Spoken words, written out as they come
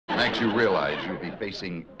Max, you realize you'll be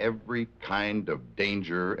facing every kind of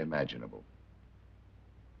danger imaginable.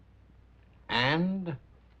 And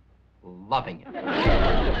loving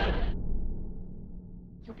it.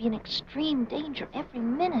 You'll be in extreme danger every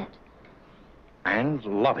minute. And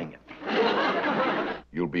loving it.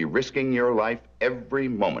 You'll be risking your life every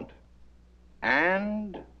moment.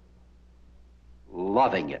 And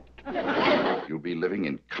loving it. You'll be living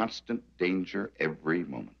in constant danger every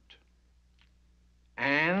moment.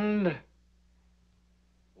 And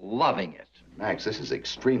loving it. Max, this is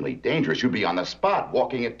extremely dangerous. You'll be on the spot,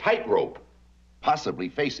 walking a tightrope, possibly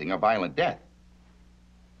facing a violent death.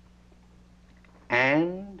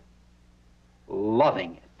 And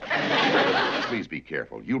loving it. Please be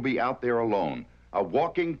careful. You'll be out there alone, a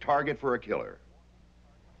walking target for a killer.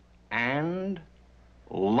 And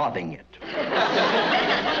loving it.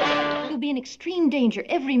 You'll be in extreme danger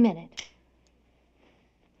every minute.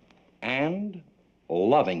 And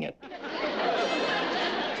loving it.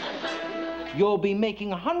 You'll be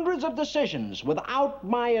making hundreds of decisions without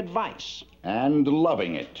my advice. And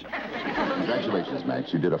loving it. Congratulations,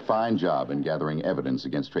 Max. You did a fine job in gathering evidence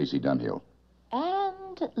against Tracy Dunhill.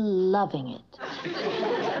 And loving it.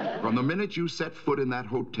 From the minute you set foot in that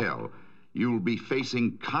hotel, you'll be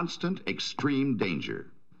facing constant, extreme danger.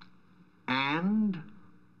 And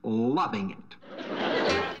loving it.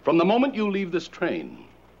 From the moment you leave this train,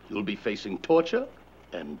 you'll be facing torture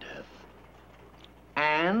and death.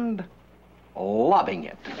 And loving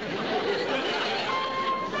it.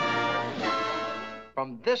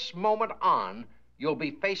 From this moment on, you'll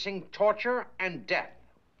be facing torture and death.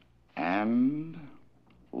 And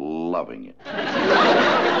loving it.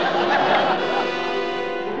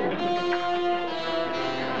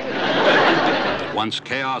 But once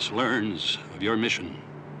Chaos learns of your mission,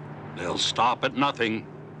 they'll stop at nothing.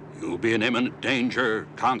 You'll be in imminent danger,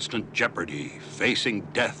 constant jeopardy, facing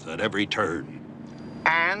death at every turn.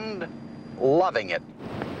 And loving it.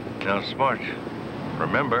 Now, Smart,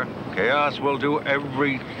 remember, Chaos will do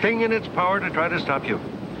everything in its power to try to stop you.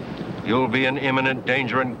 You'll be in imminent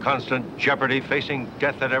danger and constant jeopardy, facing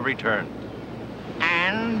death at every turn.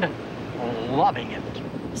 And loving it.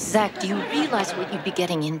 Zach, do you realize what you'd be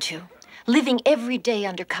getting into? Living every day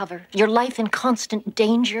undercover, your life in constant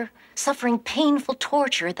danger, suffering painful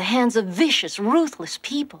torture at the hands of vicious, ruthless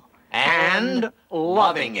people. And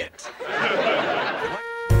loving it.